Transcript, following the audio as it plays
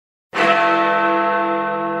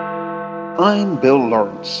I'm Bill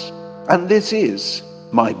Lawrence, and this is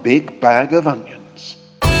My Big Bag of Onions.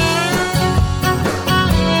 They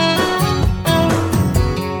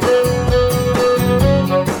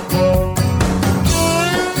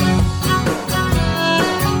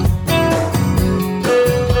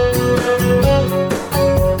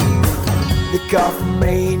go from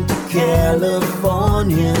Maine to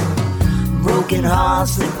California, broken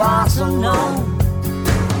hearts they pass unknown.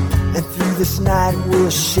 And through this night we'll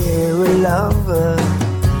share a lover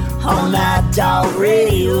on that dog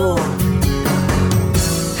radio.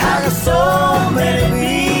 How can so many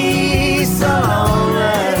be so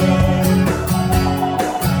lonely?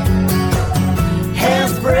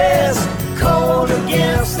 Hands pressed cold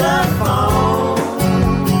against the phone.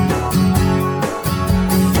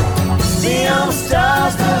 The young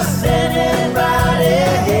stars are standing by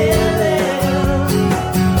their heaven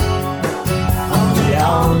on the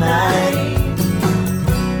all night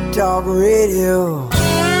dog radio.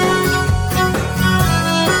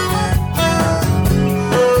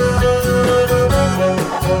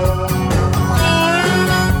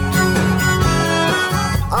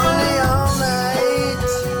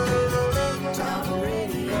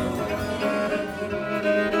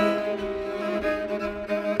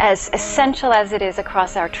 As essential as it is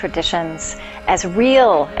across our traditions, as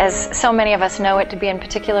real as so many of us know it to be in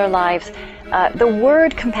particular lives, the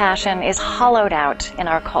word compassion is hollowed out in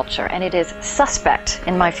our culture, and it is suspect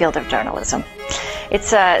in my field of journalism. It's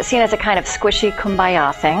seen as a kind of squishy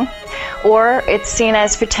kumbaya thing, or it's seen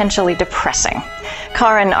as potentially depressing.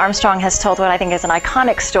 Karen Armstrong has told what I think is an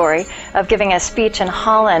iconic story of giving a speech in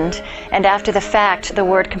Holland, and after the fact, the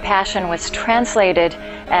word compassion was translated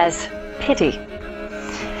as pity.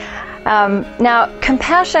 Now,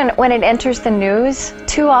 compassion, when it enters the news,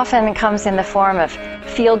 too often comes in the form of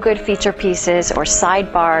feel-good feature pieces or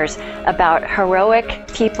sidebars about heroic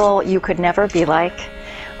people you could never be like,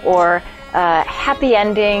 or happy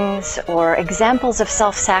endings, or examples of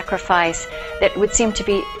self-sacrifice that would seem to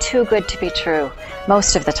be too good to be true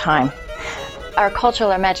most of the time. Our cultural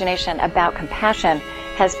imagination about compassion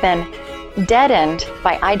has been deadened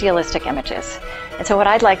by idealistic images. And so what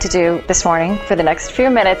I'd like to do this morning for the next few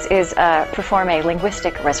minutes is perform a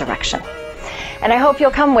linguistic resurrection. And I hope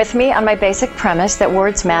you'll come with me on my basic premise that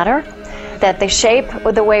words matter, that they shape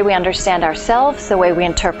the way we understand ourselves, the way we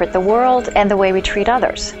interpret the world, and the way we treat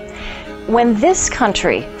others. When this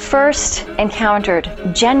country first encountered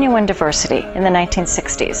genuine diversity in the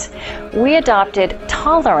 1960s, we adopted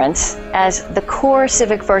tolerance as the core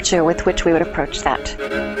civic virtue with which we would approach that.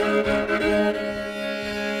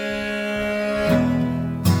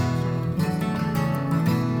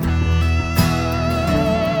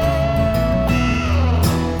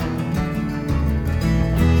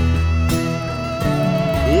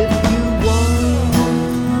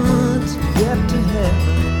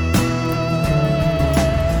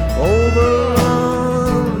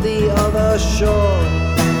 Shore.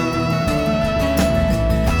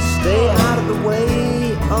 Stay out of the way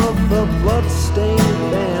of the blood-stained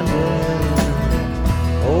bandit.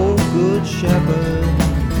 Oh, good shepherd,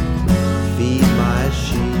 feed my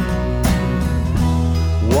sheep.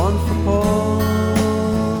 One for Paul,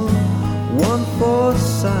 one for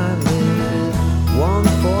Simon, one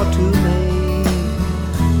for to make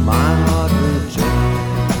my heart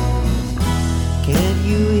rejoice. Can't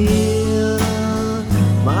you hear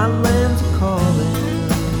my lambs calling?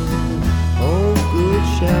 Oh, good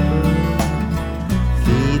shepherd,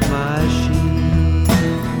 feed my sheep.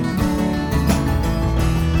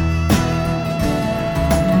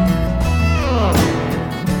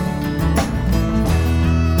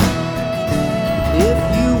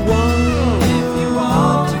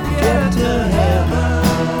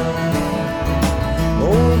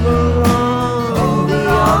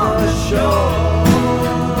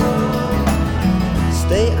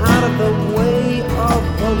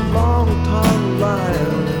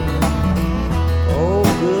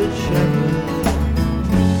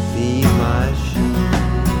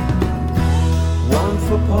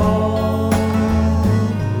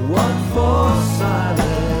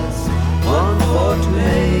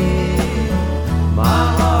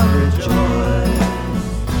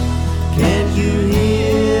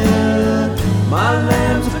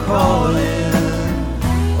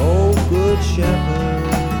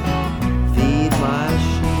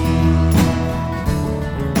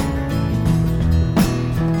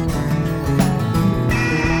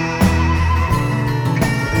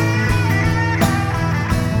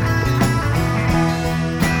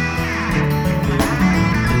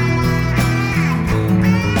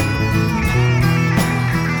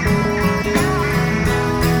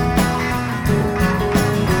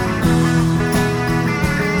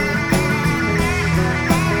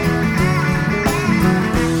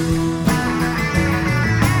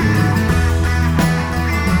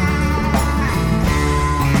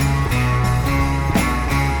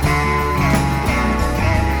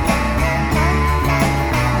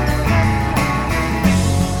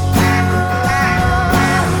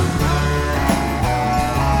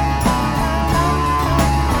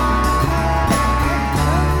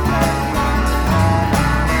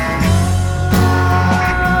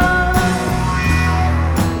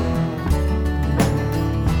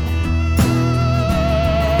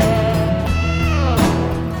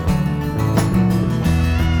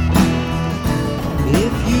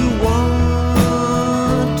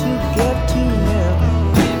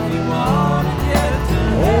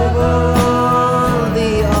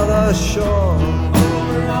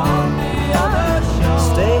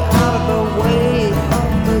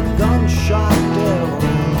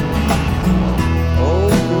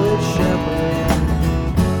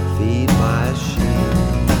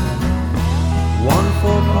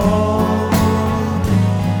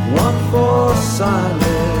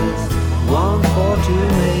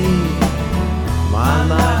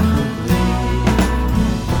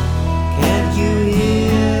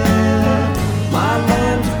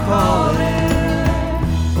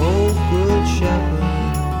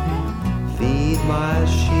 my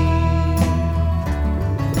sheep.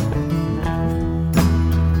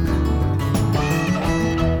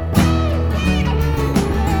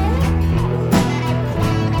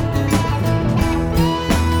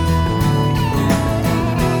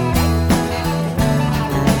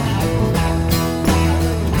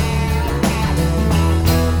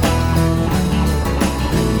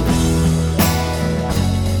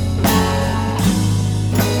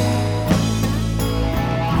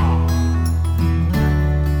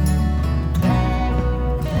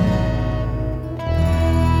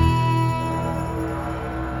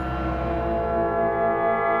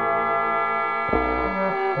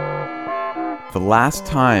 The last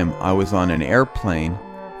time I was on an airplane,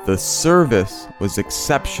 the service was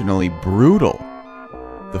exceptionally brutal.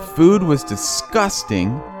 The food was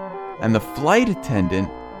disgusting, and the flight attendant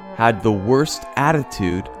had the worst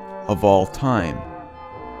attitude of all time.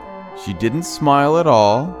 She didn't smile at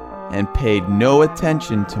all and paid no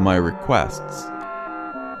attention to my requests.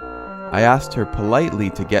 I asked her politely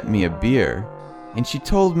to get me a beer, and she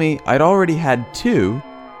told me I'd already had 2,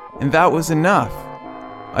 and that was enough.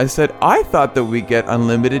 I said, I thought that we get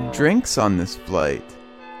unlimited drinks on this flight.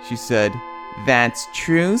 She said, "That's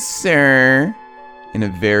true, sir," in a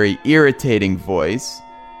very irritating voice,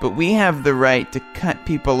 "but we have the right to cut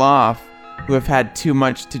people off who have had too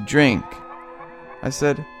much to drink." I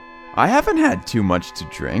said, I haven't had too much to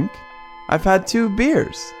drink. I've had 2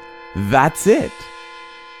 beers. That's it.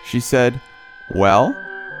 She said, "Well,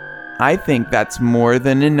 I think that's more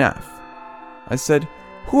than enough." I said,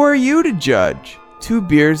 "Who are you to judge? 2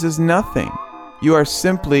 beers is nothing. You are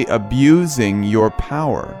simply abusing your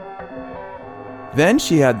power." Then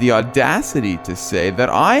she had the audacity to say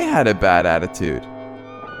that I had a bad attitude.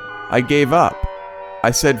 I gave up.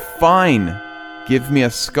 I said, "Fine, give me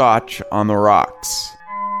a scotch on the rocks."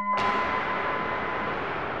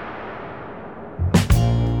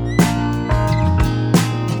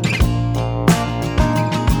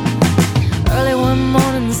 Early one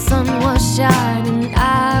morning the sun was shining,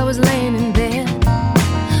 I was laying in bed,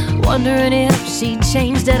 wondering if she'd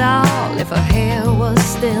changed at all, if her hair was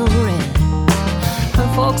still red. Her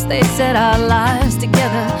folks, they said our lives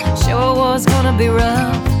together sure was gonna be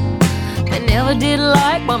rough. They never did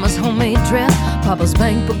like Mama's homemade dress, Papa's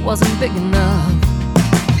bank book wasn't big enough.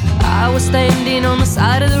 I was standing on the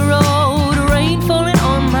side of the road, rain falling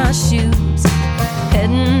on my shoes,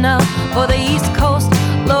 heading out for the East Coast.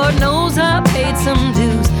 Lord knows I paid some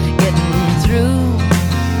dues getting through,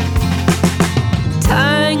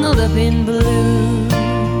 tangled up in blue.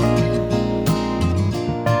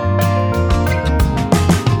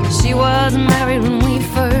 She was married when we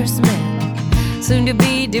first met, soon to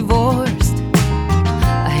be divorced.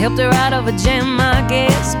 I helped her out of a jam, I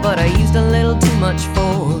guess, but I used a little too much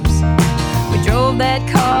force. We drove that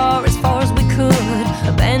car as far as we could,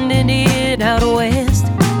 abandoned it out west,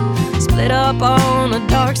 split up on a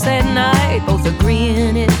dark sad night, both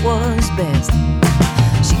agreeing it was best.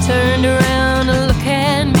 She turned around to look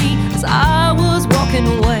at me as I was walking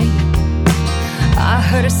away. I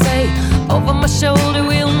heard her say over my shoulder,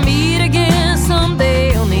 "We'll meet again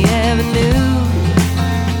someday on the avenue,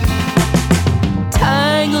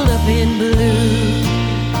 tangled up in blue."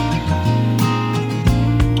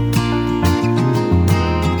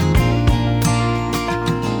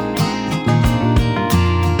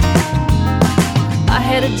 I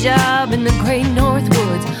had a job in the great North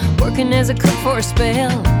Woods, working as a cook for a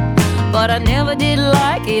spell, but I never did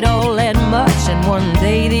like it all that much, and one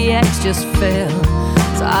day the axe just fell.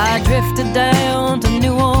 So I drifted down to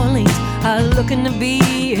New Orleans, I was looking to be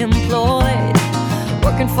employed,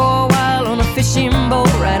 working for a while on a fishing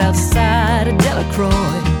boat right outside of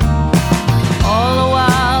Delacroix. All the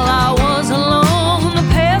while I was alone, the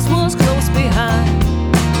past was close behind.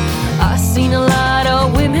 I seen a lot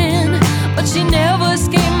of women, but she never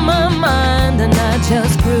escaped my mind, and I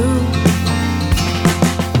just grew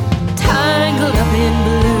tangled up in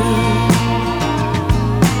blue.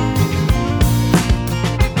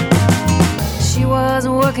 She was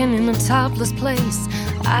working in a topless place,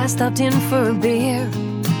 I stopped in for a beer.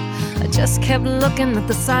 I just kept looking at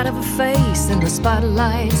the side of her face in the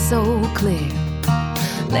spotlight so clear.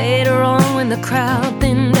 Later on when the crowd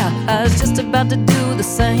thinned out, I was just about to do the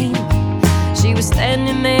same. She was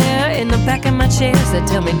standing there in the back of my chair, said,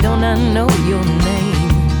 "Tell me, don't I know your name?"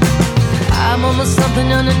 I mumbled something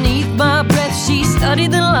underneath my breath, she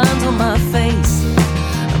studied the lines on my face.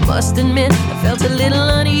 I must admit, I felt a little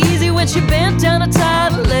uneasy when she bent down to tie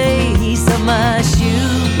the lace of my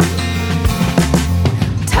shoe,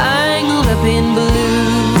 tangled up in blue.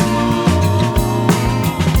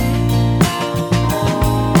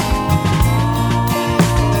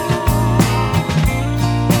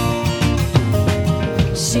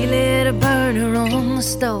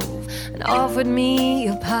 stove and offered me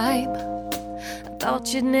a pipe. I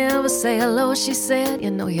thought you'd never say hello, she said.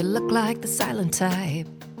 You know you look like the silent type.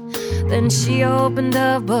 Then she opened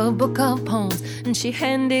up a book of poems and she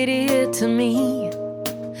handed it to me,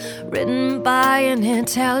 written by an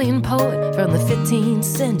Italian poet from the 15th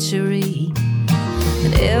century.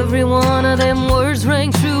 And every one of them words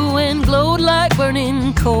rang true and glowed like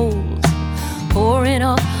burning coals, pouring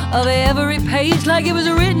off of every page like it was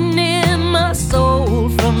written in my soul.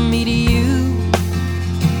 From me to you,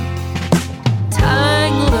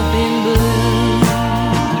 tangled up in blue.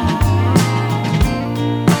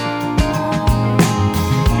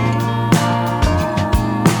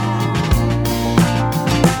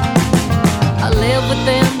 I lived with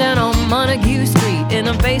them down on Montague Street, in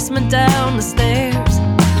a basement down the stairs.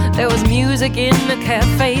 There was music in the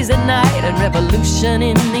cafes at night and revolution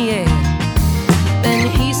in the air. Then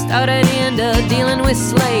he started into dealing with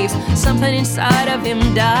slaves. Something inside of him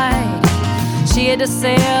died. She had to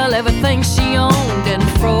sell everything she owned and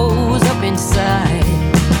froze up inside.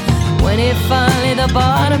 When it finally the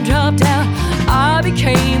bottom dropped out, I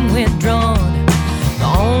became withdrawn. The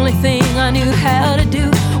only thing I knew how to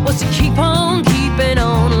do was to keep on keeping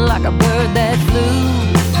on like a bird that flew,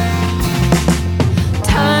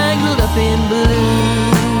 tangled up in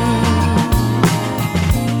blue.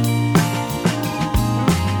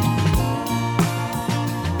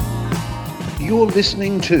 You're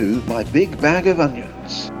listening to My Big Bag of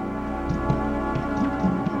Onions.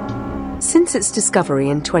 Since its discovery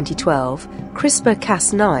in 2012,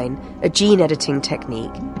 CRISPR-Cas9, a gene editing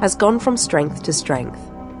technique, has gone from strength to strength.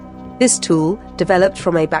 This tool, developed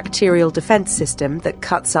from a bacterial defense system that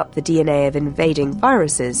cuts up the DNA of invading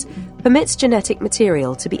viruses, permits genetic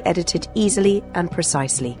material to be edited easily and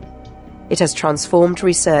precisely. It has transformed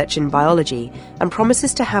research in biology and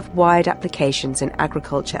promises to have wide applications in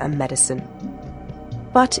agriculture and medicine.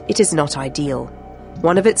 But it is not ideal.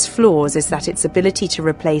 One of its flaws is that its ability to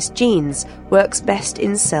replace genes works best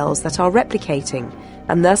in cells that are replicating,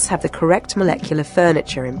 and thus have the correct molecular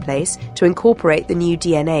furniture in place to incorporate the new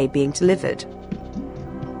DNA being delivered.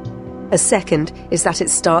 A second is that it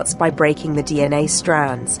starts by breaking the DNA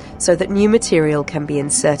strands so that new material can be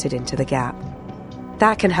inserted into the gap.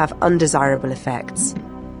 That can have undesirable effects.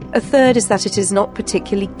 A third is that it is not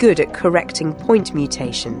particularly good at correcting point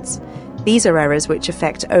mutations. These are errors which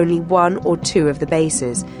affect only one or two of the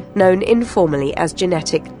bases, known informally as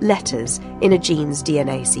genetic letters in a gene's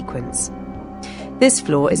DNA sequence. This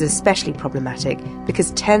flaw is especially problematic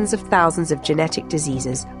because tens of thousands of genetic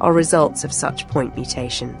diseases are results of such point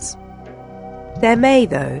mutations. There may,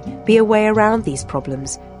 though, be a way around these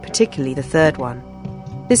problems, particularly the third one.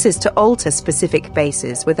 This is to alter specific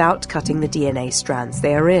bases without cutting the DNA strands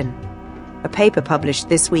they are in. A paper published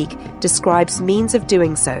this week describes means of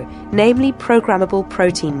doing so, namely programmable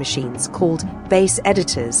protein machines called base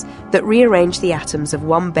editors that rearrange the atoms of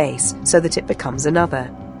one base so that it becomes another.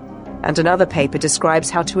 And another paper describes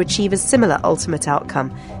how to achieve a similar ultimate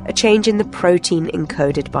outcome, a change in the protein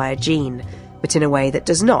encoded by a gene, but in a way that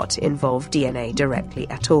does not involve DNA directly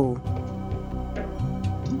at all.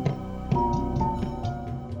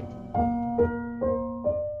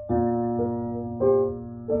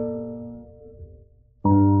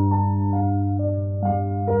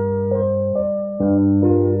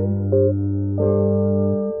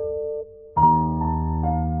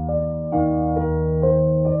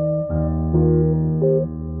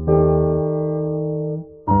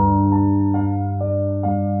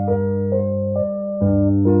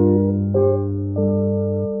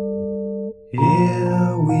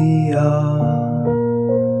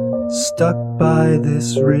 Stuck by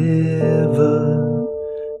this river,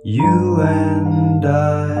 you and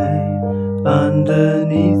I,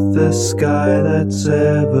 underneath the sky that's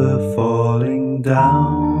ever falling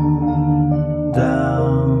down,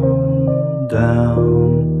 down,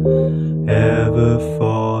 down, ever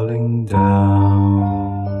falling down.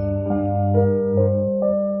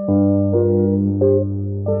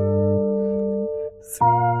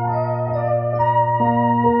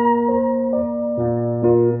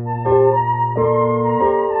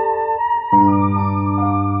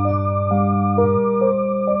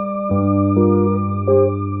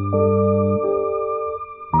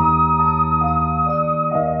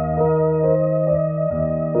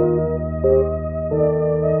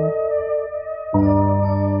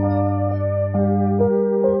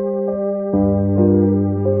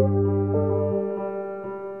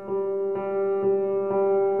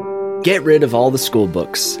 Get rid of all the school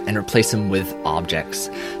books and replace them with objects.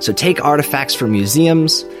 So take artifacts from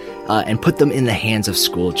museums and put them in the hands of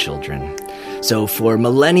school children. So for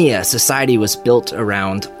millennia, society was built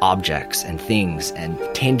around objects and things and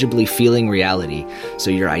tangibly feeling reality. So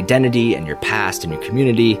your identity and your past and your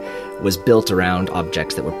community was built around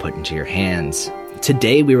objects that were put into your hands.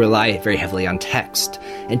 Today, we rely very heavily on text,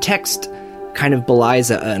 and text kind of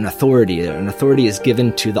belies an authority. An authority is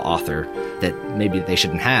given to the author that maybe they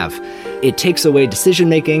shouldn't have. It takes away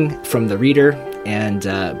decision-making from the reader, and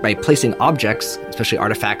by placing objects, especially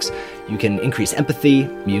artifacts, you can increase empathy,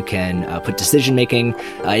 you can put decision-making.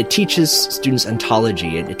 It teaches students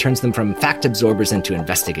ontology. It turns them from fact absorbers into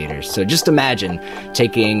investigators. So just imagine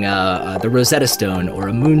taking the Rosetta Stone or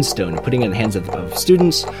a Moonstone and putting it in the hands of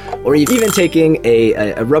students, or even taking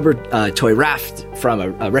a rubber toy raft from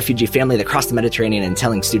a refugee family that crossed the Mediterranean and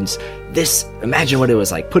telling students, imagine what it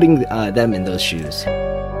was like, putting them in those shoes.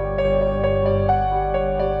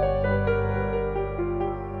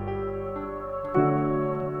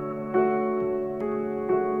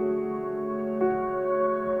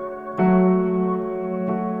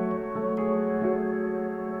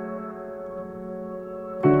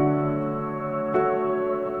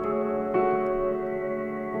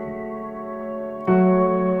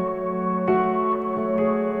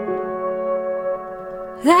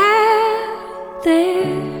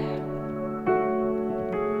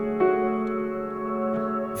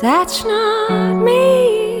 That's not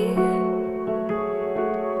me.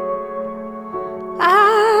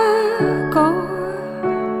 I go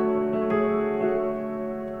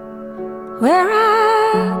where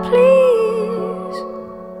I please.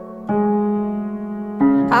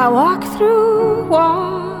 I walk through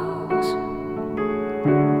walls.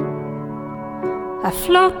 I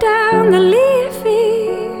float down the Liffey.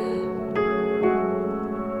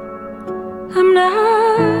 I'm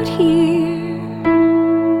not here.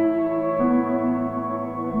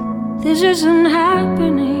 This isn't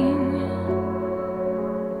happening.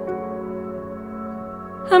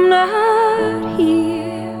 I'm not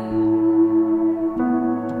here.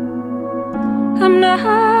 I'm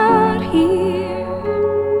not here.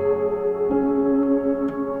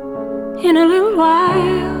 In a little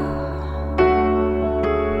while,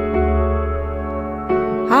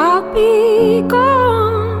 I'll be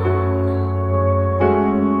gone.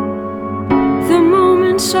 The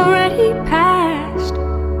moment's already past.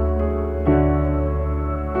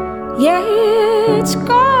 Yeah, it's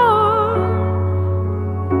gone,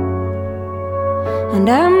 and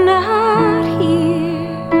I'm not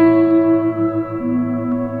here.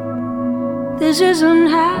 This isn't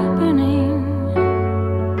happening.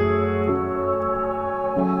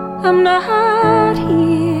 I'm not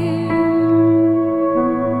here.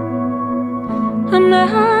 I'm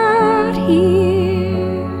not here.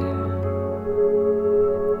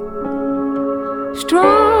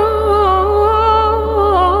 Strong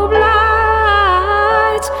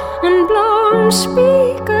and blown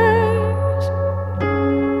speakers,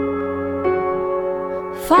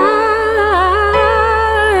 fireworks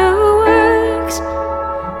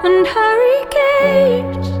and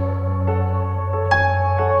hurricanes.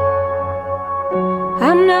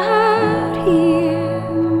 I'm not here.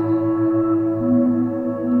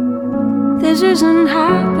 This isn't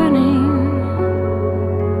happening.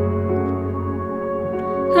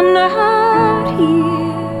 I'm not here.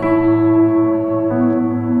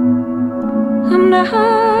 I'm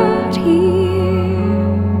not here.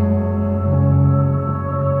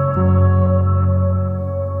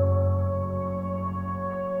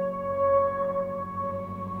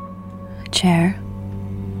 A chair,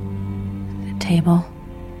 a table,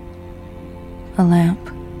 a lamp.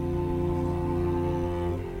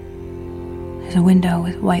 There's a window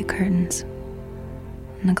with white curtains,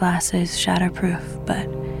 and the glass is shatterproof, but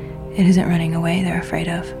it isn't running away they're afraid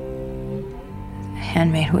of. A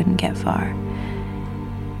handmaid wouldn't get far.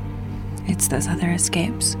 It's those other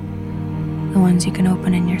escapes, the ones you can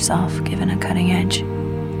open in yourself given a cutting edge.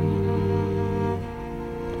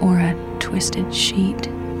 Or a twisted sheet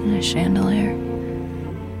in a chandelier.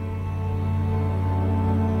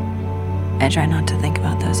 I try not to think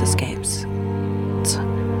about those escapes. It's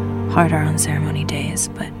harder on ceremony days,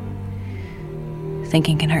 but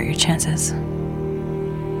thinking can hurt your chances.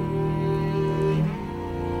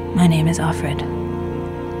 My name is Offred.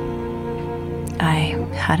 I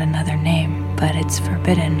had another name, but it's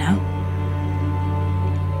forbidden now.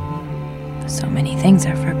 So many things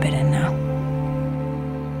are forbidden now.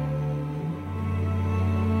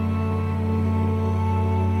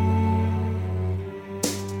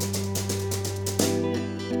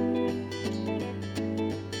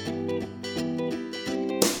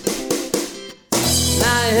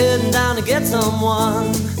 Now you're heading down to get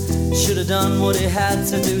someone. should have done what he had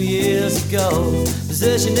to do years ago.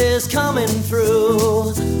 Position is coming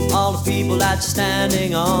through. All the people that you're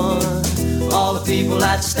standing on, all the people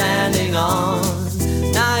that you're standing on.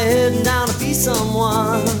 Now you're heading down to be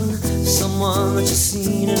someone, someone that you've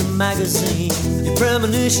seen in a magazine. Your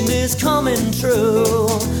premonition is coming true.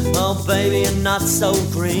 Oh baby, you're not so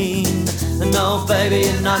green. No baby,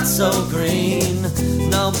 you're not so green.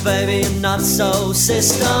 No baby, you're not so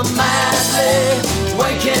systematically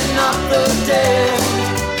waking up the dead.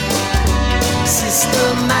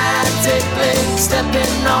 Systematically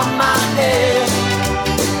stepping on my head.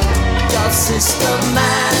 You're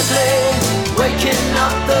systematically waking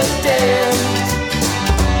up the dead.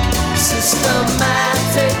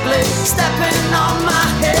 Systematically stepping on my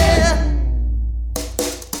head.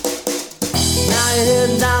 Now you're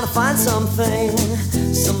heading down to find something,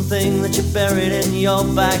 something that you buried in your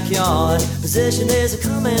backyard. Position is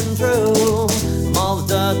coming through from all the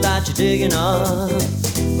dirt that you're digging up,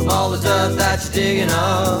 from all the dirt that you're digging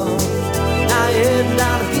up. Now you're heading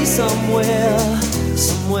down to be somewhere,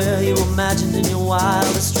 somewhere you imagined in your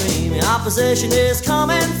wildest dream. Your opposition is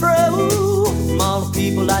coming through from all the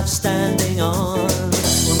people that you're standing on,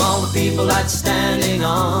 from all the people that you're standing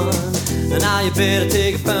on. And now you better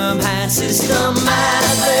take a firm hand.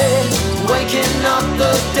 Systematically waking up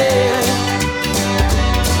the dead.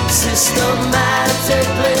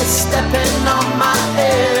 Systematically stepping on my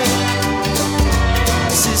head.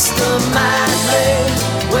 Systematically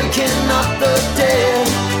waking up the dead.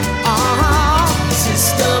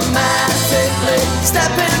 Systematically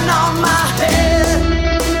stepping on my head.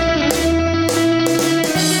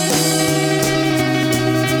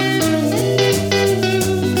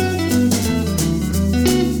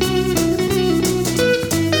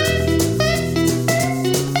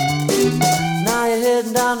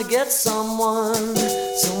 Down to get someone,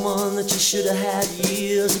 someone that you should have had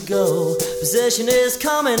years ago. Possession is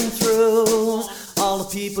coming through. All the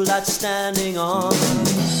people that you're standing on, all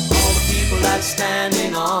the people that you're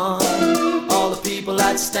standing on, all the people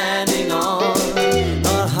that you're standing on.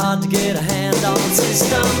 Not hard to get a hand on.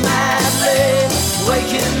 Systematically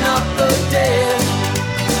waking up the dead.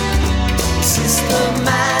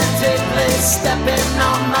 Systematically stepping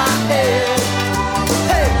on my head.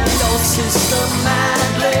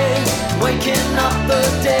 Systematically waking up the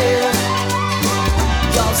dead.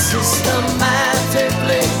 You're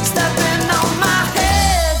systematically stepping on my head.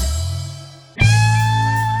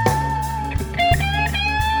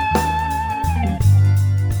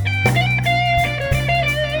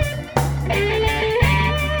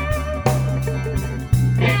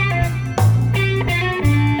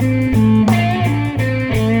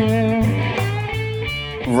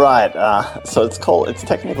 Right, so it's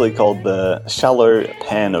technically called the shallow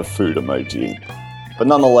pan of food emoji, but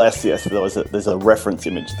nonetheless, yes, there's a reference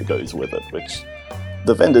image that goes with it, which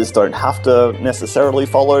the vendors don't have to necessarily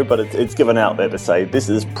follow, but it's given out there to say this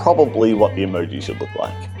is probably what the emoji should look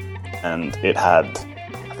like. And it had,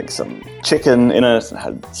 I think, some chicken in it, and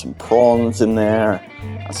had some prawns in there,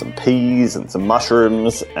 some peas and some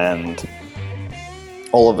mushrooms, and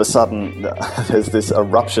all of a sudden, there's this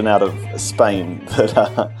eruption out of Spain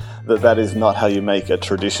that is not how you make a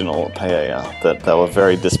traditional paella, that they were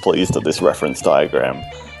very displeased at this reference diagram.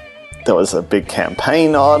 There was a big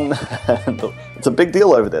campaign on, and it's a big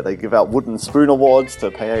deal over there. They give out wooden spoon awards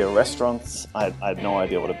to paella restaurants. I had no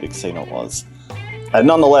idea what a big scene it was. And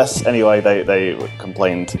nonetheless, anyway, they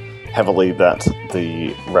complained heavily that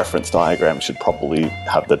the reference diagram should probably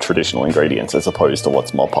have the traditional ingredients as opposed to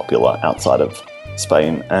what's more popular outside of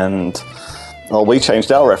Spain. And well, we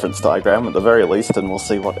changed our reference diagram at the very least, and we'll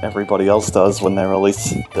see what everybody else does when they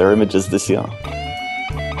release their images this year.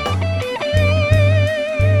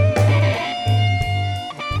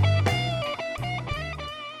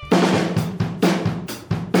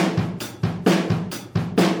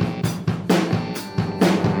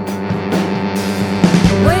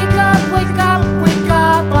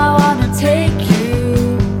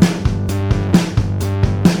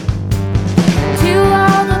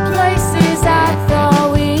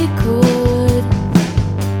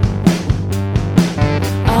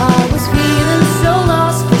 I was feeling so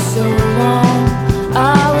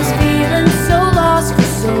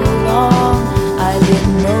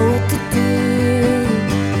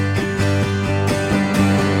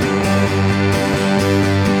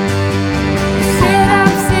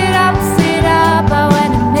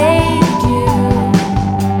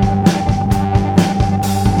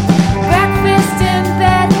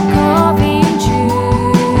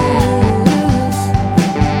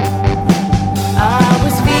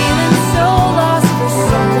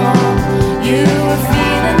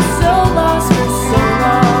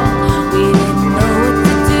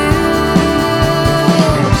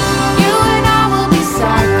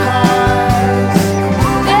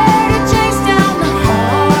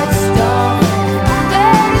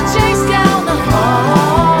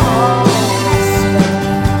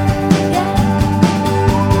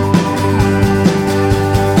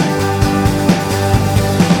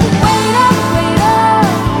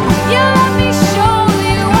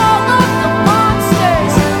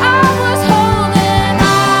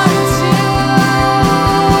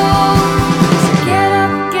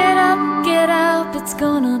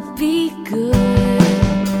be good.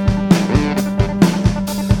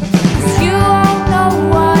 'Cause you won't know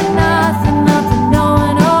what nothing no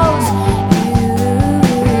one owes you.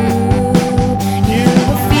 You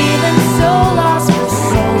were feeling so lost for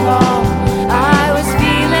so long. I was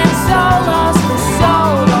feeling so lost for so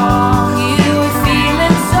long. You were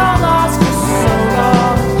feeling so lost for so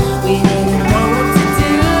long. We didn't know what to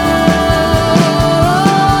do.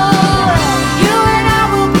 You and I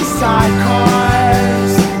will be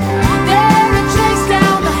sidecars. There to chase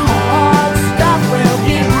down the hard stuff. We'll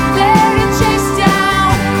be there to chase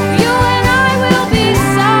down. You and I will be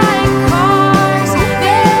sidecars.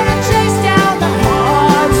 There to chase down the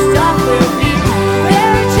hard stuff. We'll be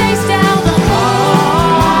there to chase down the hard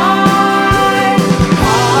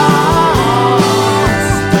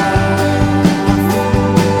stuff.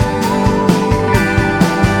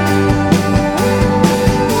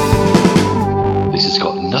 This has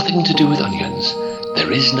got nothing to do with onions.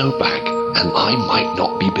 There is no bag, and I might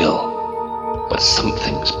not be Bill. But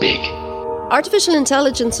something's big. Artificial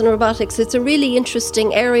intelligence and robotics, it's a really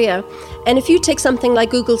interesting area. And if you take something like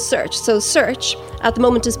Google search, so search at the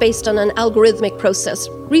moment is based on an algorithmic process,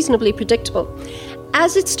 reasonably predictable.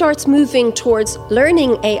 As it starts moving towards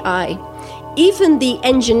learning AI, even the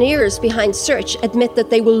engineers behind search admit that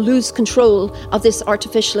they will lose control of this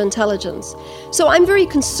artificial intelligence. So I'm very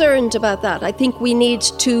concerned about that. I think we need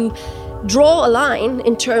to draw a line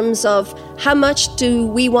in terms of how much do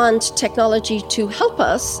we want technology to help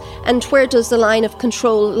us and where does the line of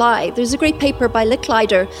control lie. There's a great paper by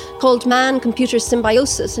Licklider called Man-Computer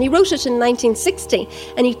Symbiosis, and he wrote it in 1960,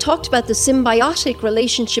 and he talked about the symbiotic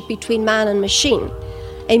relationship between man and machine,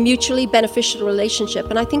 a mutually beneficial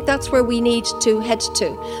relationship, and I think that's where we need to head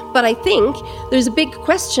to. But I think there's a big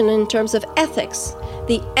question in terms of ethics,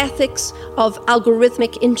 the ethics of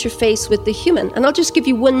algorithmic interface with the human. And I'll just give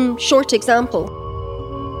you one short example.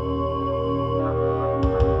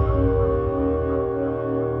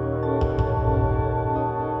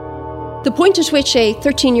 The point at which a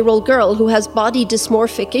 13-year-old girl who has body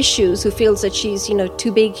dysmorphic issues, who feels that she's,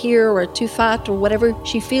 too big here or too fat or whatever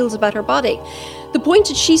she feels about her body, the point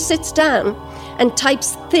that she sits down and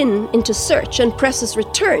types thin into search and presses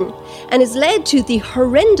return and is led to the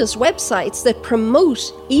horrendous websites that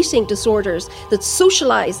promote eating disorders, that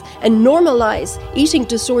socialize and normalize eating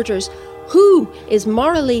disorders. Who is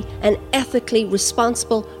morally and ethically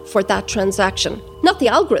responsible for that transaction? Not the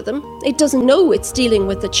algorithm. It doesn't know it's dealing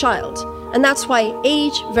with a child. And that's why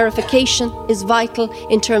age verification is vital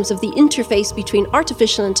in terms of the interface between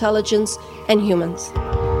artificial intelligence and humans.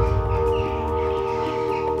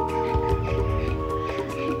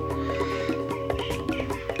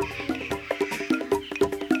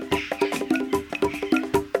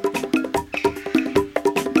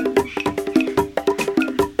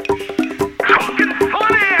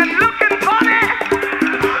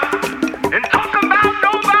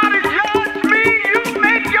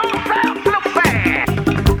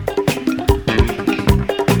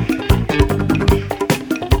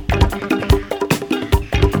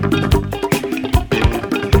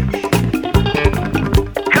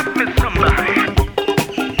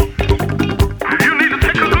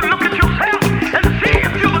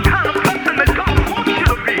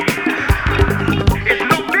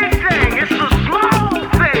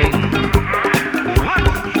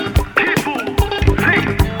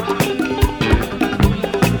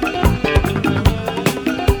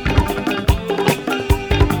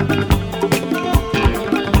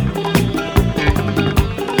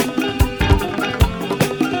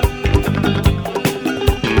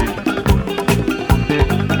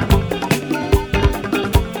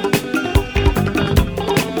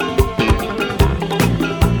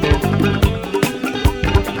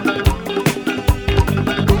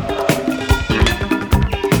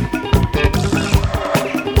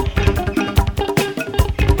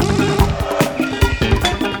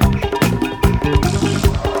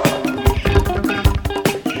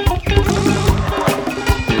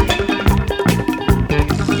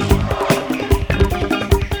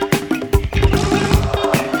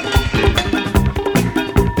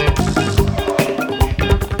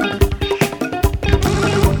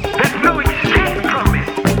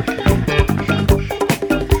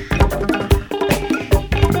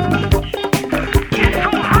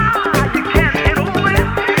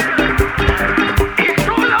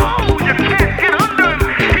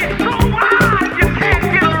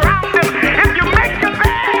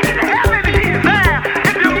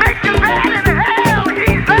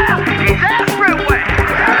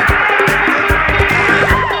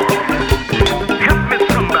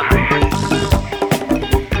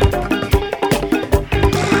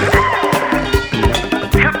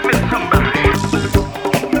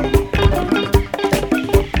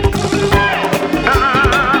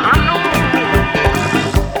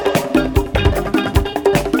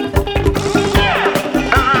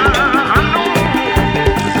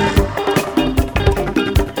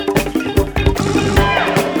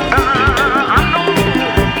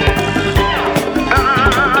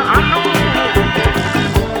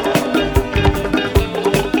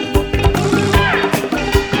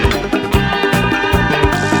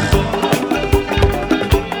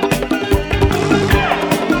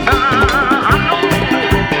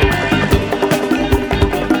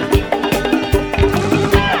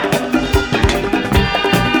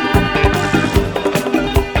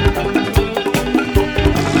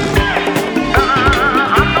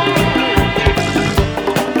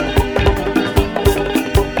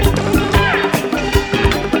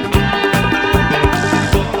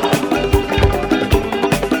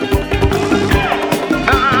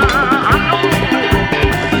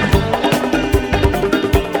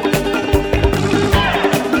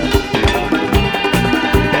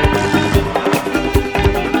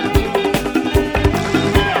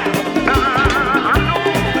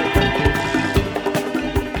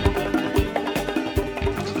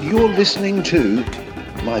 listening to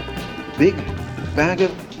My Big Bag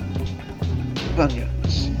of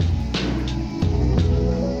Onions.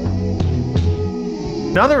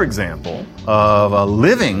 Another example of a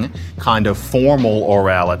living kind of formal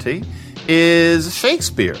orality is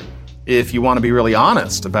Shakespeare, if you want to be really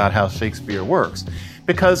honest about how Shakespeare works.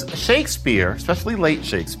 Because Shakespeare, especially late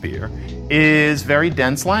Shakespeare, is very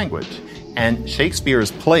dense language. And Shakespeare's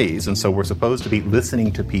plays, and so we're supposed to be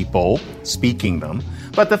listening to people, speaking them.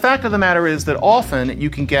 But the fact of the matter is that often you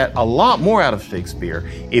can get a lot more out of Shakespeare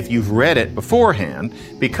if you've read it beforehand,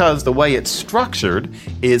 because the way it's structured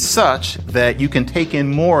is such that you can take in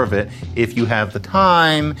more of it if you have the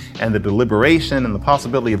time and the deliberation and the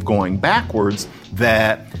possibility of going backwards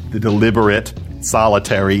that the deliberate,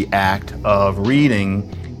 solitary act of reading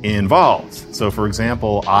involves. So, for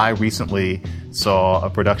example, I recently saw a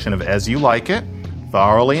production of As You Like It,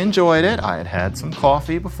 thoroughly enjoyed it. I had had some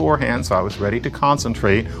coffee beforehand, so I was ready to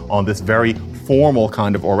concentrate on this very formal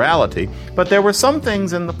kind of orality. But there were some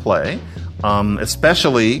things in the play,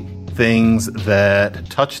 especially things that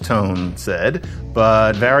Touchstone said,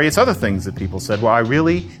 but various other things that people said where I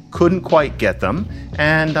really couldn't quite get them.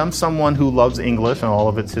 And I'm someone who loves English and all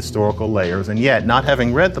of its historical layers, and yet, not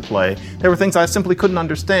having read the play, there were things I simply couldn't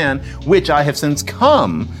understand, which I have since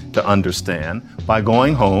come to understand by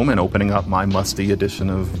going home and opening up my musty edition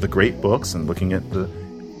of the great books and looking at the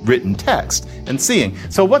written text and seeing.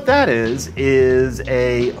 So what that is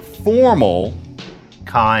a formal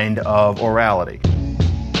kind of orality.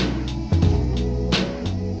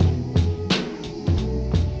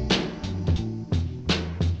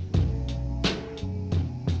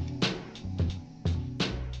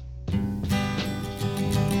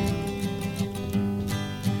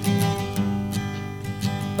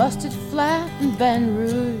 Busted flat in Baton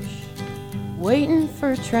Rouge, waiting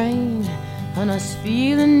for a train, and I was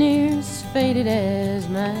feeling near as faded as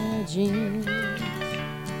my jeans.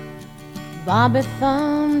 Bobby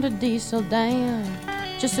thumbed a diesel down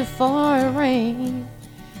just before it rained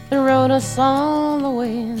and rode us all the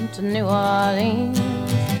way to New Orleans.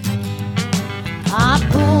 I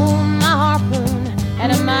pulled my harpoon out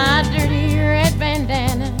of my dirty red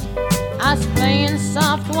bandana. I was playing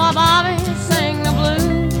soft while Bobby sang the blues.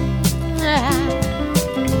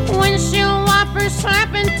 Windshield wipers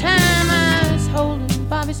slapping time, I was holding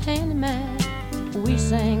Bobby's hand in mine. We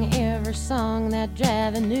sang every song that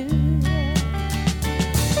Javi knew.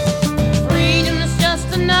 Freedom's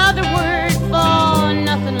just another word for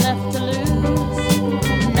nothing left to lose.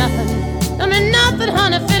 Nothing, I mean nothing,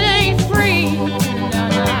 honey, if it ain't free.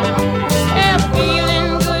 Yeah,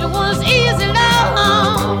 feeling good was easy,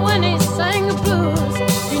 love, when he sang the blues.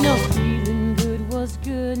 You know, feeling good was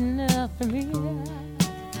good enough for me.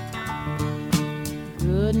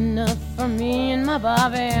 Good enough for me and my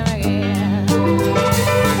Bobby again.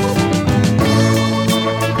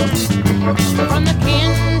 From the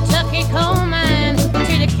Kentucky coal mine to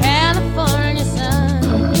the California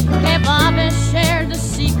sun, hey, Bobby shared the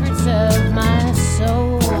secrets of my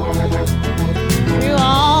soul. Through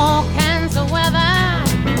all kinds of weather,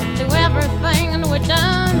 through everything we've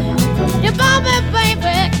done, your Bobby,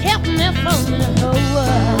 baby, kept me from the whole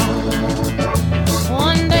world.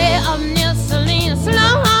 One day up near Salinas,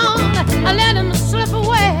 I let him slip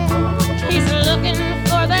away. He's looking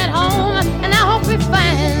for that home, and I hope he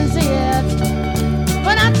finds it.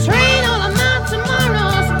 But I trade all of my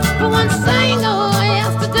tomorrows for one single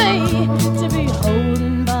yesterday, to be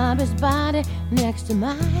holding Bobby's body next to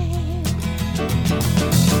mine.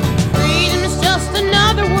 Freedom is just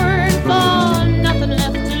another word for nothing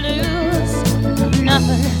left to lose.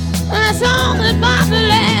 Nothing, that's all that Bobby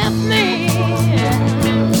left me.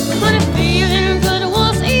 But if feeling good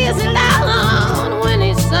was easy loud when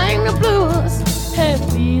he sang the blues, hey,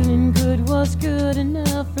 feeling good was good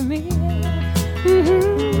enough for me.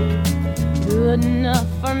 Mm-hmm. Good enough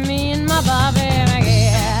for me and my Bobby,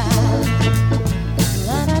 yeah.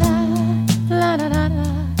 La da da, la da da da,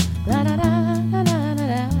 la da da da da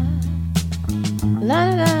da, la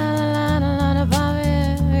da da la da Bobby,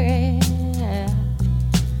 yeah.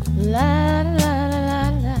 La da la la la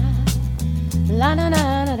la, la da da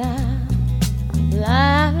da da,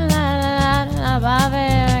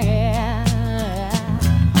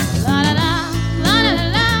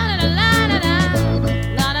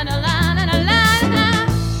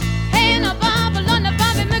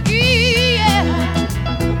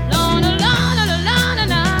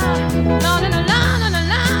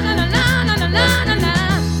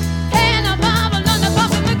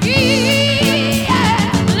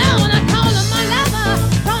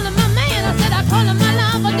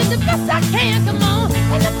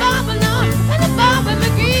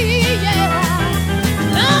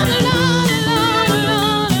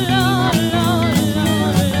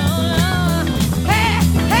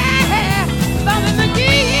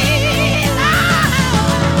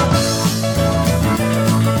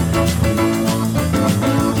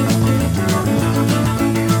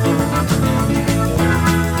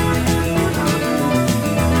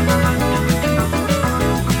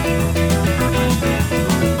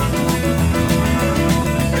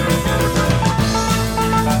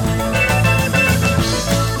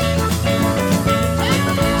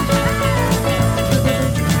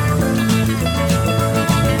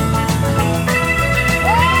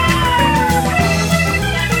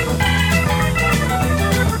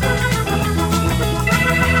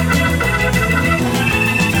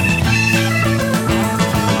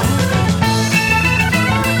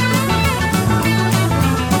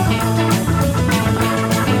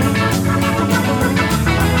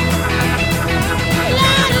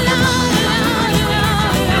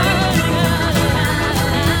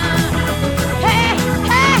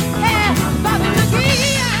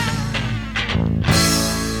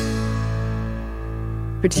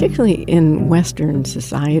 particularly in Western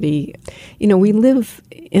society. You know, we live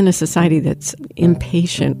in a society that's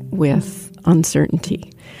impatient with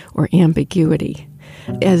uncertainty or ambiguity.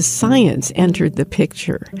 As science entered the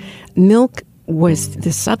picture, milk was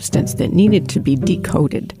the substance that needed to be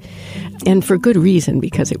decoded, and for good reason,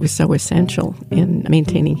 because it was so essential in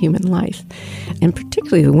maintaining human life, and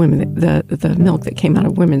particularly the milk that came out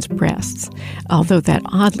of women's breasts, although that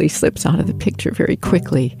oddly slips out of the picture very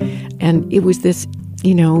quickly. And it was this,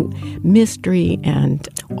 you know, mystery and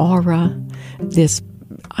aura, this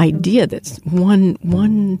idea that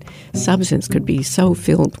one substance could be so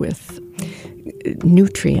filled with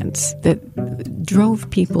nutrients that drove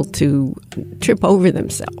people to trip over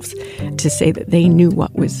themselves to say that they knew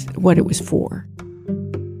what it was for.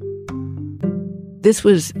 This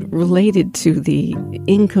was related to the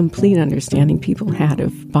incomplete understanding people had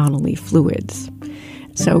of bodily fluids.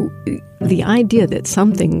 So the idea that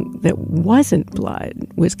something that wasn't blood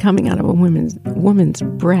was coming out of a woman's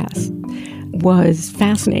breast was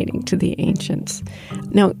fascinating to the ancients.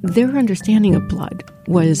 Now, their understanding of blood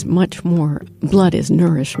was much more blood as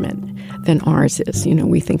nourishment than ours is. You know,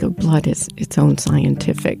 we think of blood as its own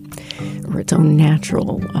scientific or its own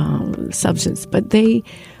natural substance, but they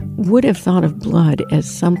would have thought of blood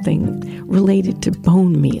as something related to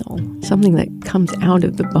bone meal, something that comes out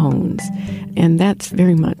of the bones, and that's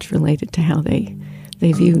very much related to how they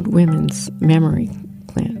viewed women's mammary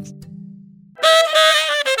glands.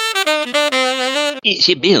 It's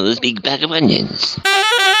your Bill's Big Bag of Onions.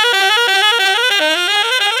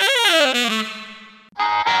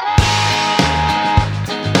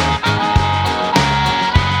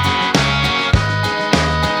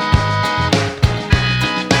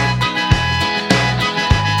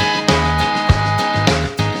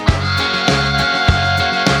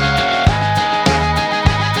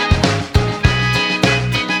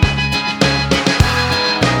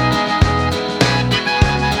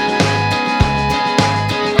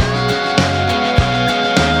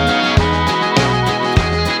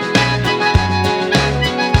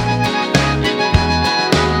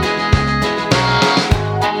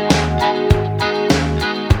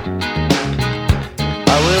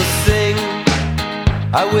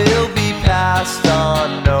 I will be passed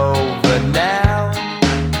on over now.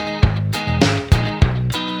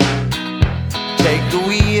 Take the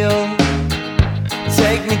wheel,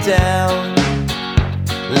 take me down.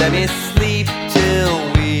 Let me sleep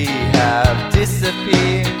till we have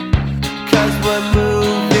disappeared. 'Cause we're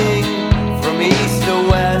moving from east to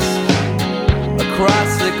west,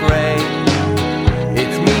 across the gray.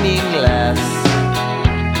 It's meaningless.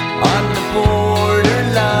 On the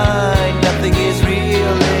borderline, nothing is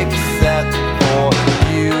real except for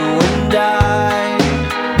you and I.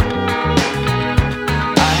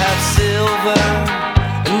 I have silver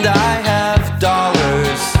and I have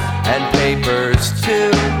dollars and papers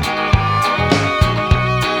too.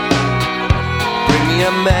 Bring me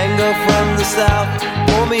a mango from the south,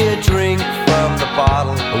 pour me a drink from the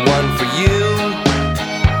bottle, and one for you.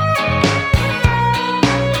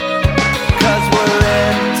 'Cause we're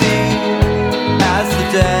empty as the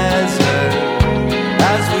desert,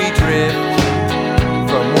 as we drift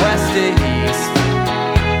from west to east.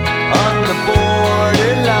 On the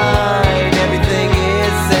borderline, everything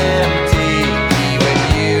is empty, even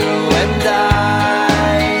you and I.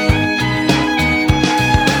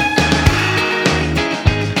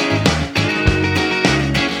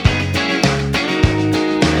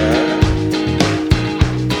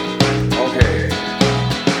 Okay.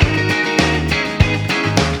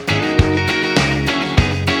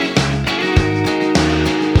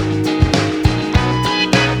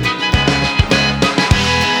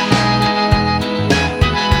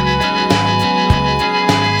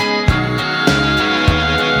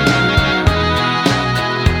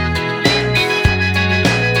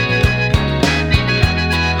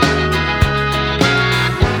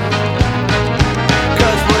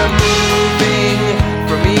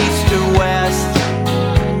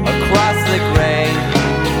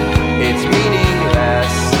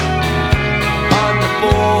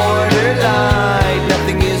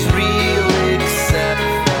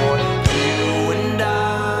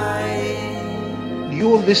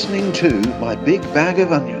 Listening to My Big Bag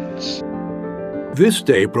of Onions. This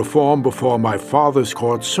day performed before my father's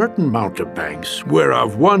court certain mountebanks,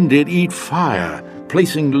 whereof one did eat fire,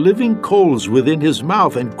 placing living coals within his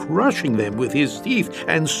mouth, and crushing them with his teeth,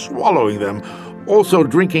 and swallowing them, also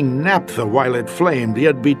drinking naphtha while it flamed,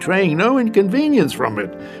 yet betraying no inconvenience from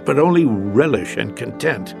it, but only relish and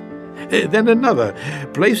content. Then another,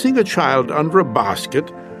 placing a child under a basket,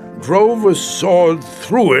 drove a sword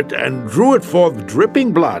through it, and drew it forth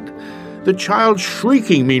dripping blood. the child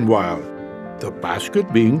shrieking meanwhile. The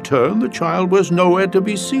basket being turned, the child was nowhere to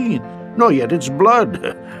be seen, nor yet its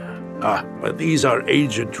blood. But these are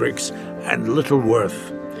aged tricks and little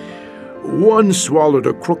worth. One swallowed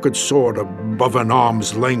a crooked sword above an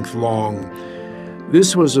arm's length long.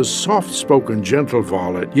 This was a soft-spoken, gentle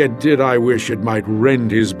varlet, yet did I wish it might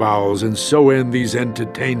rend his bowels, and so end these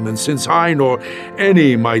entertainments, since I nor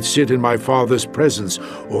any might sit in my father's presence,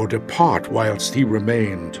 or depart whilst he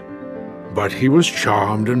remained. But he was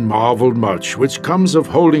charmed and marvelled much, which comes of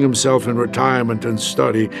holding himself in retirement and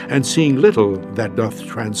study, and seeing little that doth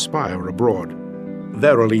transpire abroad.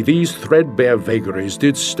 Verily, these threadbare vagaries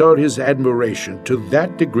did stir his admiration to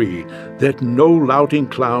that degree that no louting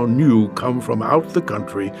clown new come from out the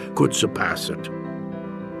country could surpass it.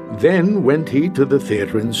 Then went he to the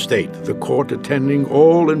theatre in state, the court attending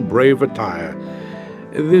all in brave attire.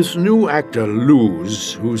 This new actor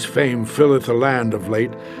Luz, whose fame filleth the land of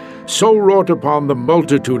late, so wrought upon the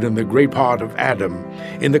multitude in the great part of Adam,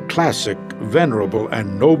 in the classic, venerable,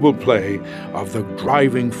 and noble play of the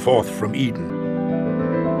driving forth from Eden.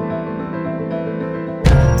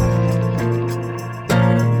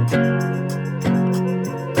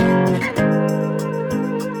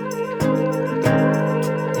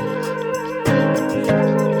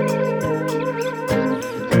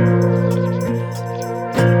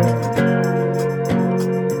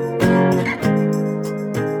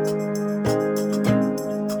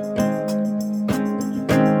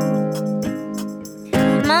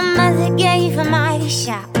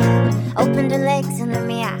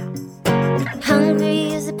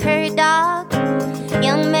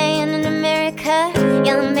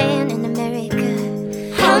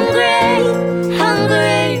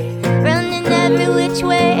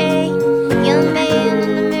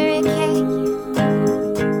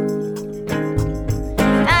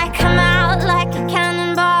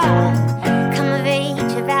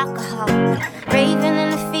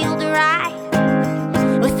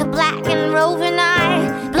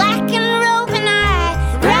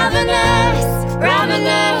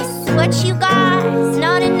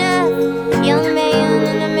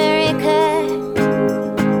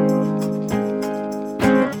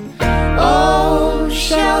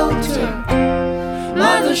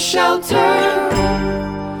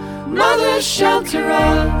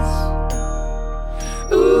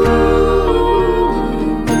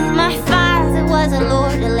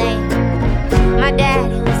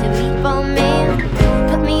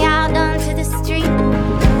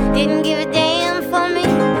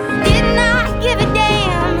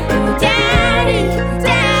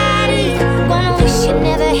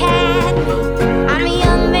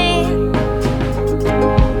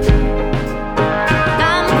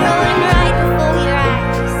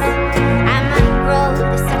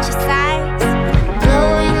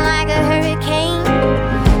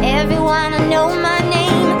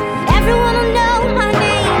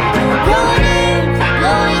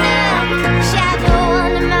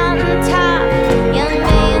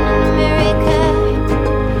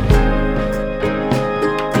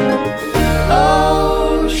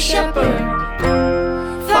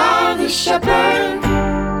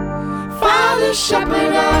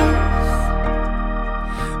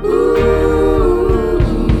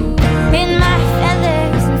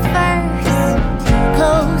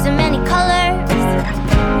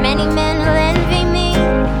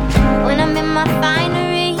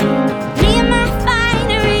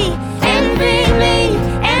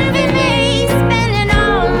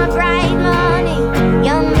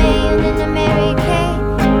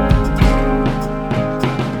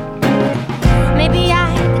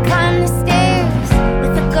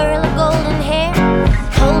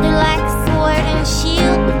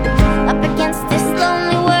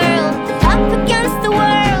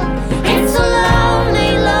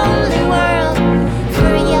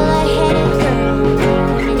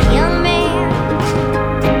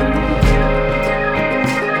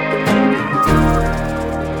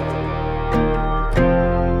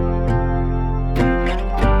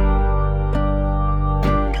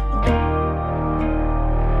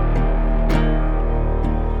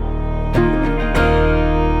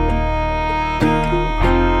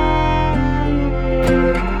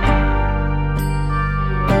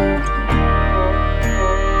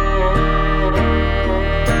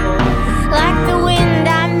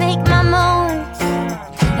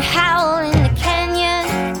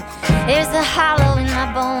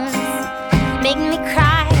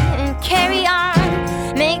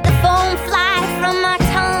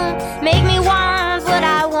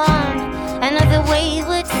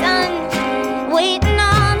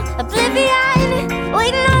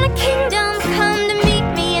 Waiting on a kingdom come to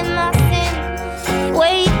meet me in my sin.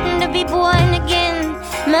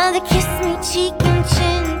 mother kissed me cheek and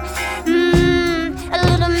chin. A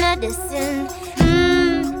little medicine.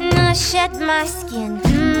 And I shed my skin.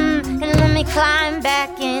 And let me climb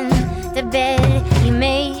back in the bed you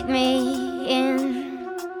made me in.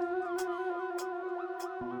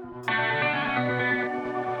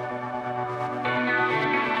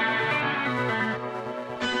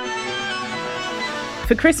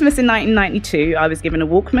 For Christmas in 1992, I was given a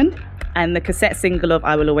Walkman and the cassette single of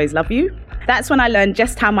I Will Always Love You. That's when I learned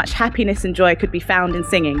just how much happiness and joy could be found in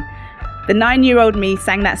singing. The 9-year-old me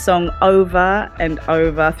sang that song over and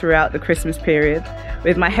over throughout the Christmas period,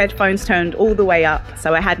 with my headphones turned all the way up,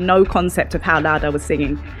 so I had no concept of how loud I was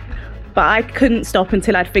singing. But I couldn't stop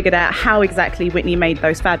until I'd figured out how exactly Whitney made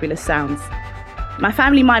those fabulous sounds. My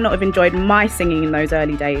family might not have enjoyed my singing in those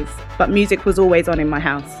early days, but music was always on in my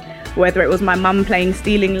house. Whether it was my mum playing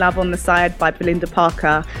Stealing Love on the Side by Belinda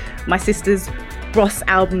Parker, my sister's Ross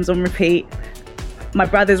albums on repeat, my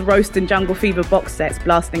brother's Roast and Jungle Fever box sets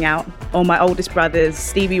blasting out, or my oldest brother's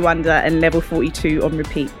Stevie Wonder and Level 42 on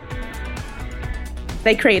repeat.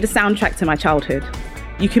 They created a soundtrack to my childhood.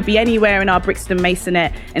 You could be anywhere in our Brixton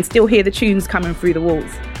Masonette and still hear the tunes coming through the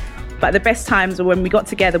walls. But the best times were when we got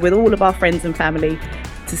together with all of our friends and family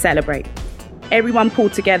to celebrate. Everyone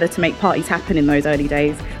pulled together to make parties happen in those early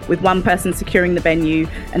days, with one person securing the venue,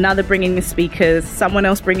 another bringing the speakers, someone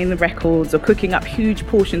else bringing the records, or cooking up huge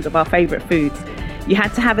portions of our favourite foods. You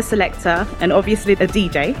had to have a selector, and obviously a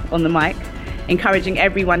DJ on the mic, encouraging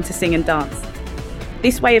everyone to sing and dance.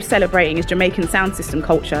 This way of celebrating is Jamaican sound system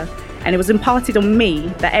culture, and it was imparted on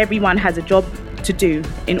me that everyone has a job to do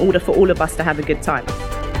in order for all of us to have a good time.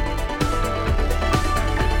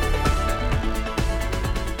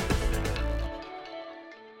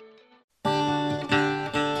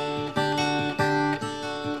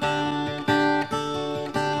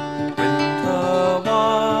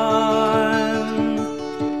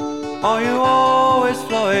 Are you always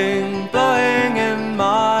flowing, blowing in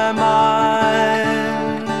my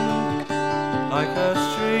mind like a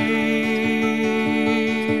stream?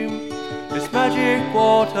 Its magic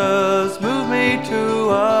waters move me to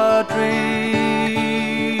a dream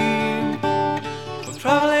of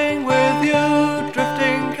traveling with you,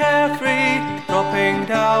 drifting carefree, dropping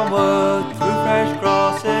downward through fresh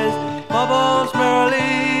grasses, bubbles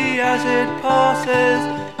merrily as it passes,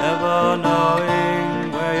 never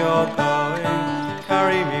knowing where you're going.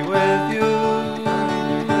 Carry me with you,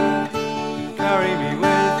 carry me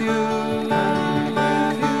with you,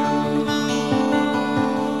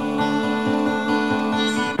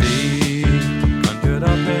 be conjured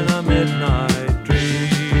up in a midnight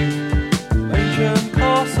dream. Ancient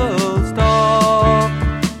castles dark,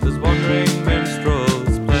 as wandering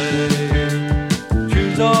minstrels play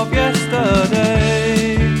tunes of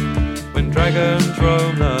yesterday, when dragons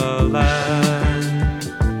roam the land.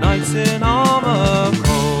 Knights in armor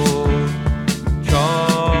cold,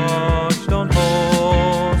 charged on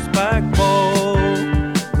horseback bold.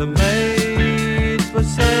 The maids were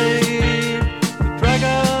saved, the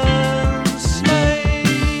dragons slain.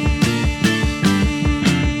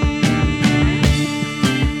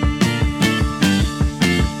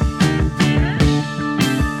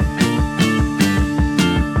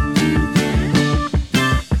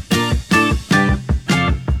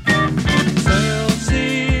 Sail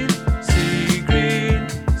sea, sea green,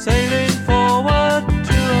 sailing forward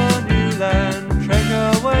to a new land.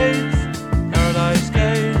 Treasure waits, paradise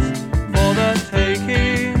gates, for the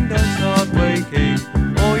taking. Don't start waking,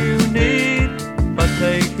 all you need, but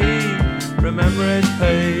take heed. Remember it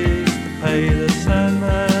pays to pay the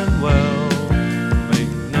Sandman well.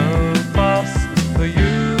 Make no fuss, for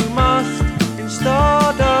you must in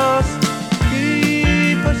stardust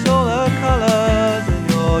keep us all the colours in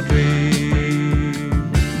your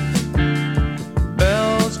dream.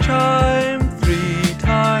 Bells chime 3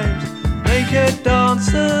 times, naked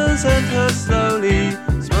dancers enter slowly.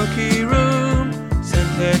 Smoky room,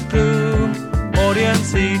 scented gloom, audience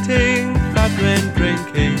seating, fat men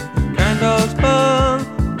drinking. Candles burn,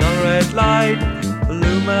 dull red light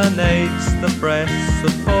illuminates the breasts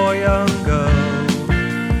of poor young girls.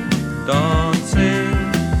 Dancing,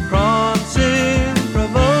 prancing,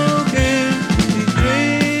 provoking, these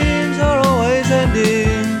dreams are always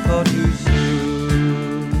ending far too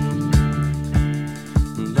soon.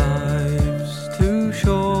 Life's too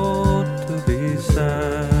short to be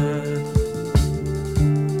sad,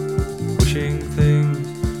 wishing things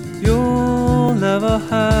you'll never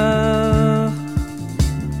have.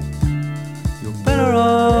 You're better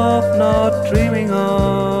off not dreaming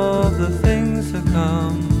of the things to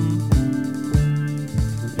come.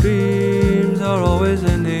 Dreams are always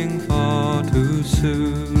ending far too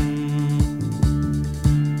soon.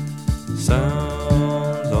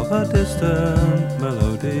 distant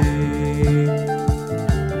melody.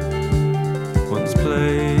 Once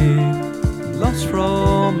played, lost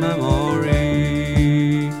from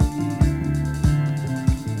memory.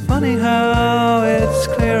 Funny how it's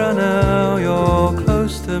clearer now you're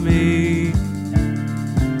close to me.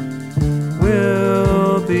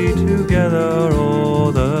 We'll be together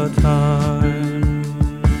all the time.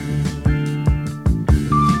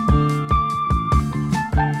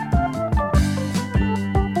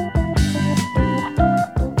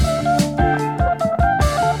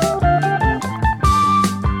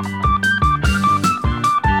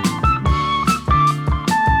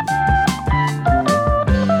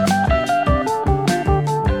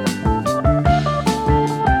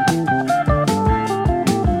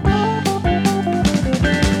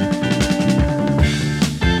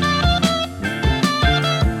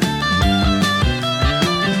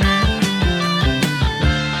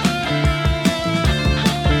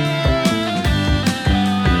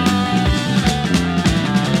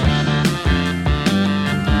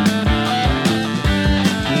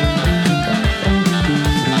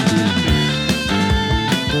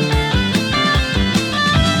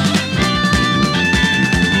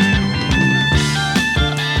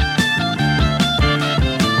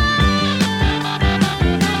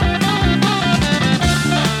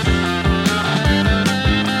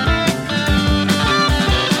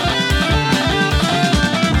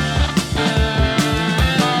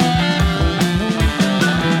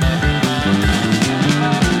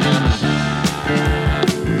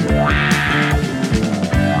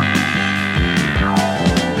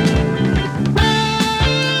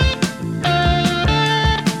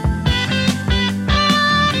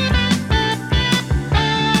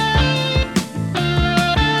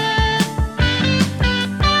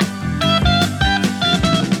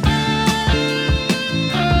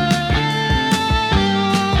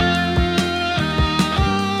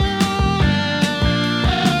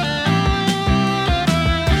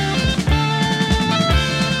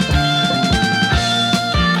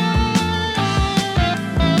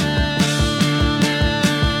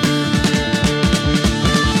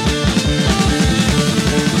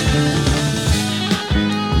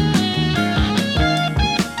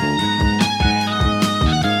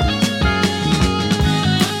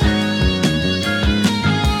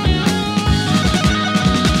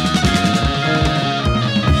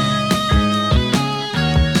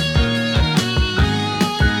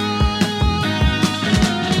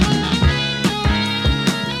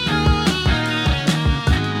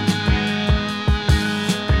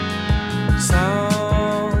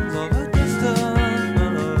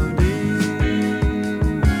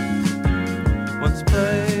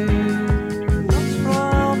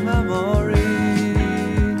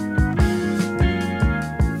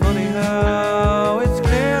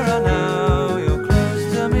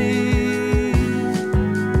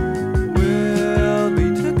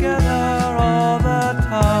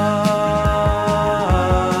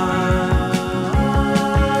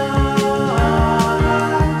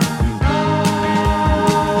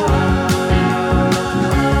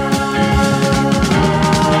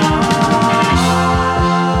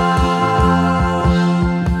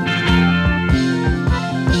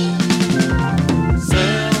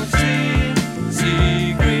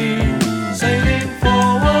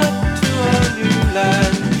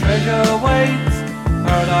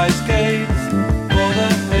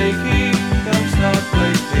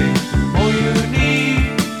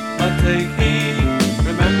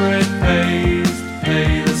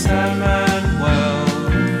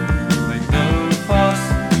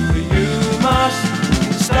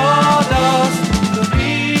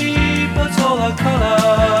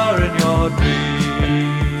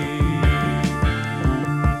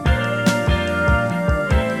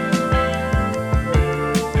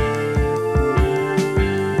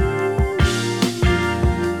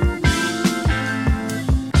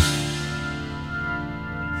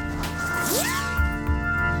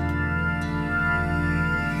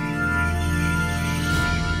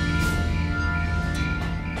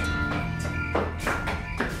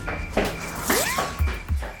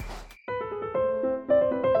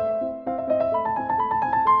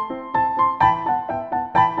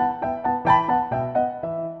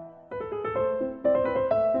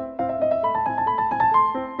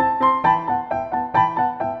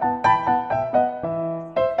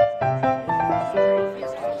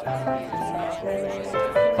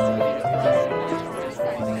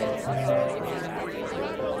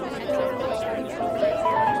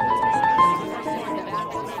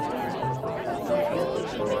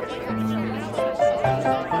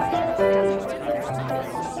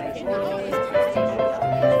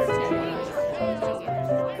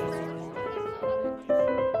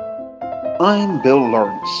 I'm Bill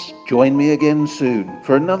Lawrence. Join me again soon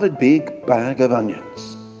for another big bag of onions.